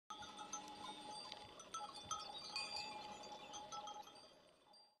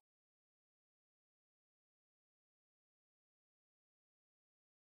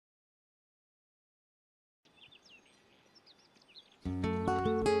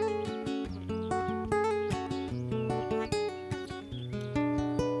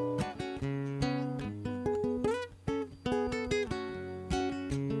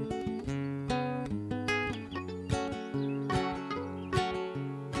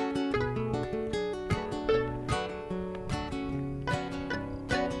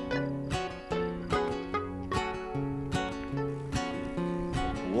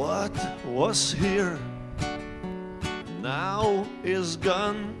was here, now is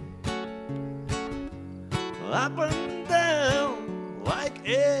gone. Up and down like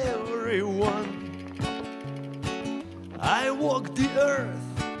everyone. I walk the earth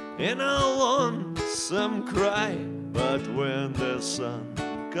in a lonesome cry, but when the sun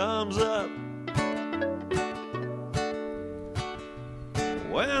comes up,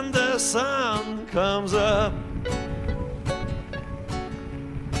 when the sun comes up,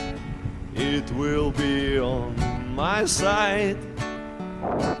 it will be on my side.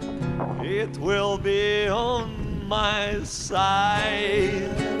 It will be on my side.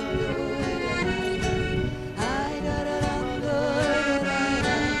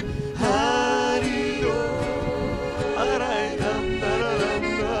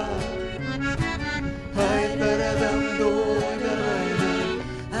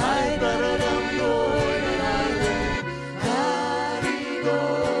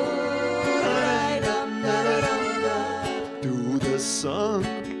 Son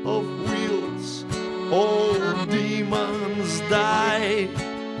of wheels, all demons die.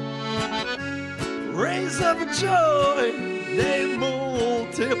 Rays of joy, they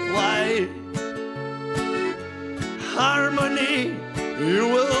multiply. Harmony, you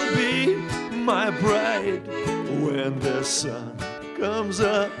will be my bride when the sun comes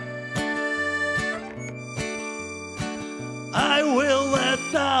up. I will let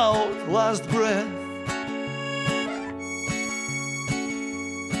out last breath,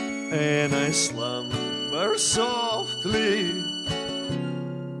 and I slumber softly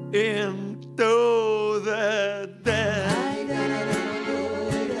into the dead.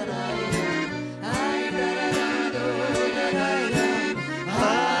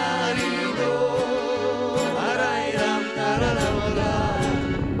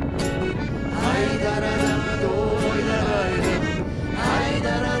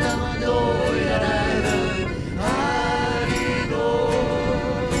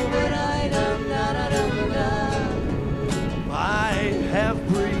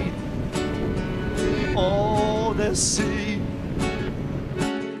 All the sea,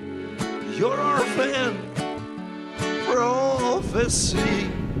 your orphan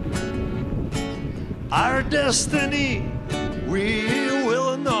prophecy, our destiny we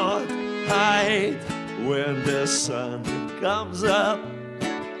will not hide when the sun comes up.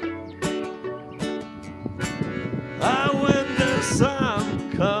 When the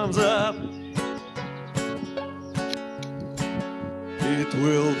sun comes up, it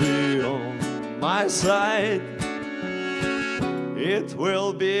will be on my side. It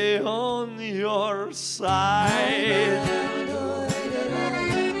will be on your side.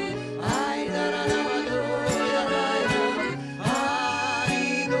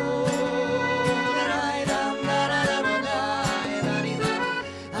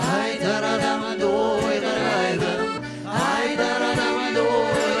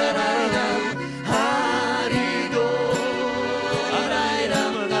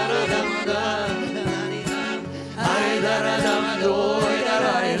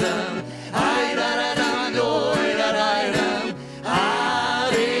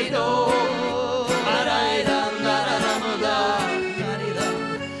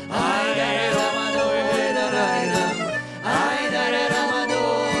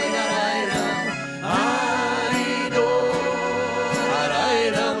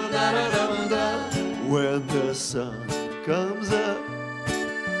 When the sun comes up,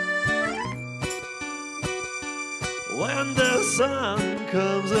 when the sun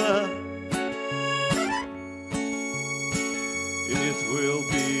comes up, it will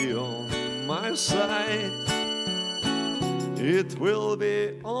be on my side. It will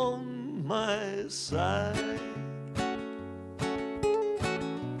be on my side.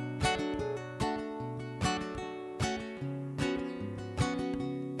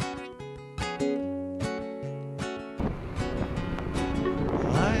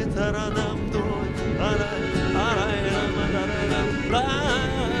 Ta-da-da.